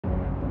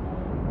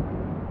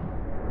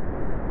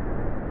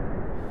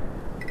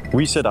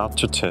We set out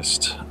to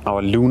test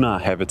our lunar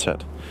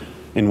habitat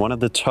in one of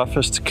the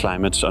toughest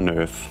climates on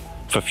Earth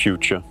for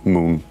future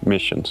moon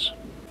missions.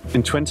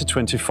 In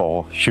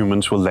 2024,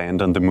 humans will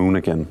land on the moon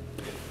again.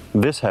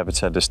 This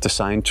habitat is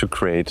designed to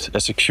create a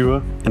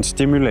secure and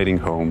stimulating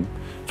home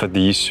for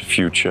these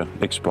future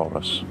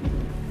explorers.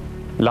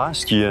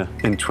 Last year,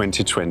 in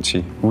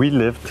 2020, we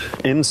lived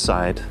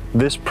inside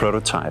this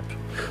prototype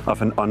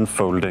of an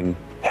unfolding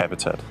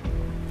habitat.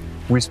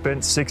 We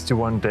spent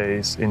 61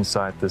 days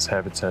inside this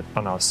habitat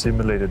on our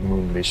simulated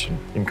moon mission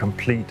in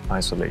complete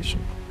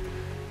isolation.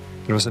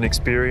 It was an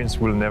experience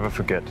we'll never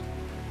forget.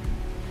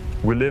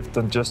 We lived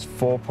on just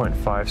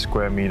 4.5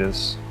 square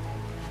meters.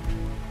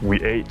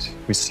 We ate,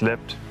 we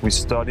slept, we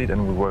studied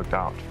and we worked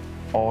out,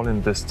 all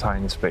in this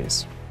tiny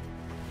space.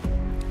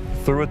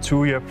 Through a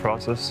 2-year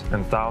process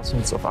and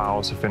thousands of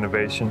hours of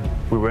innovation,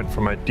 we went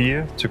from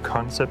idea to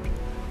concept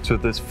to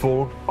this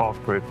full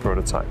off-grid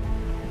prototype.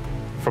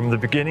 From the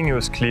beginning, it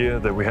was clear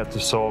that we had to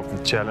solve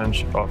the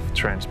challenge of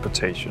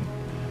transportation.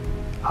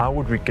 How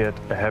would we get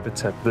a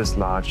habitat this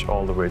large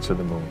all the way to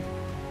the moon?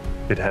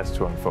 It has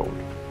to unfold.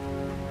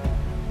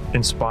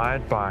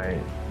 Inspired by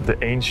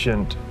the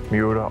ancient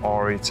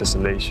Miura-Ori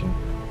tessellation,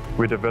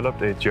 we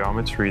developed a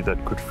geometry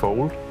that could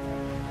fold,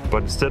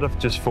 but instead of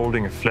just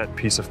folding a flat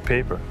piece of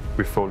paper,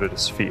 we folded a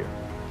sphere.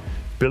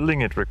 Building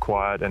it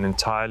required an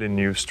entirely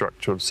new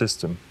structural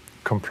system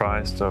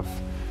comprised of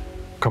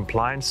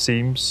compliant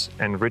seams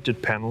and rigid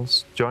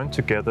panels joined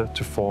together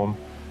to form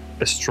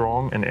a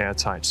strong and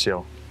airtight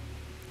shell.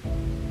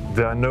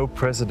 There are no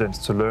precedents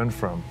to learn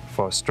from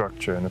for a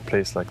structure in a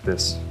place like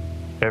this.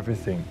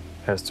 Everything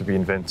has to be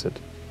invented.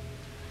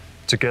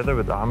 Together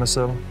with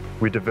Armacell,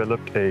 we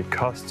developed a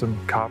custom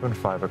carbon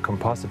fiber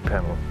composite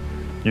panel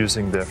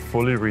using their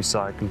fully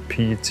recycled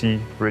PET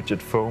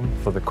rigid foam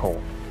for the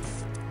core.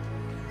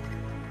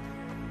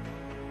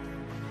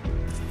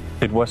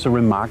 It was a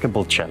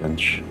remarkable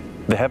challenge.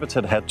 The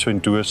habitat had to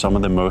endure some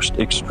of the most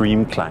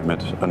extreme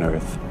climate on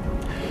Earth,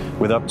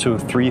 with up to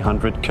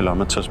 300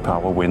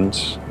 km/h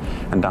winds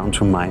and down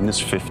to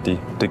 -50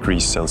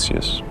 degrees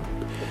Celsius.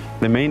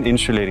 The main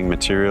insulating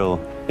material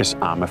is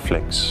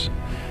Armaflex,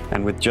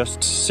 and with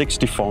just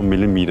 64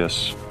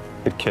 millimeters,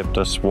 it kept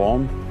us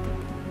warm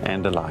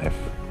and alive.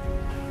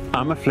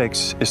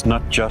 Armaflex is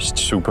not just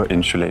super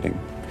insulating,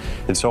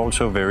 it's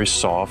also very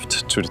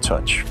soft to the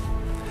touch.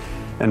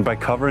 And by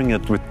covering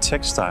it with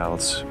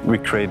textiles, we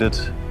created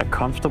a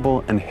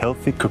comfortable and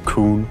healthy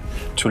cocoon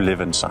to live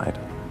inside.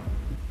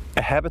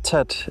 A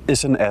habitat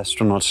is an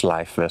astronaut's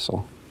life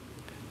vessel,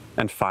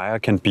 and fire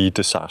can be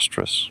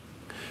disastrous.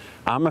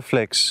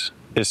 Armaflex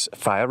is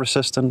fire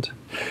resistant,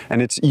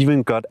 and it's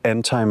even got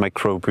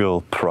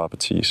antimicrobial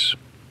properties.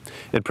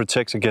 It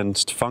protects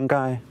against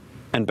fungi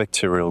and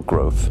bacterial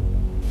growth.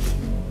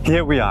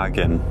 Here we are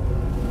again,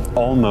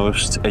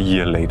 almost a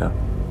year later,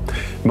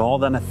 more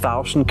than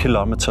 1,000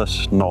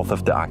 kilometers north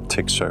of the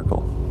Arctic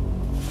Circle.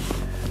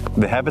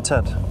 The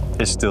habitat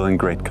is still in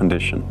great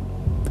condition.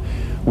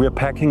 We are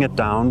packing it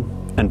down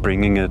and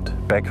bringing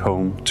it back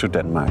home to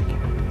Denmark.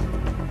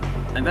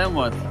 And then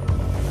what?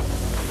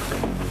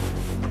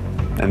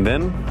 And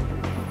then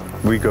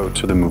we go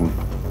to the moon.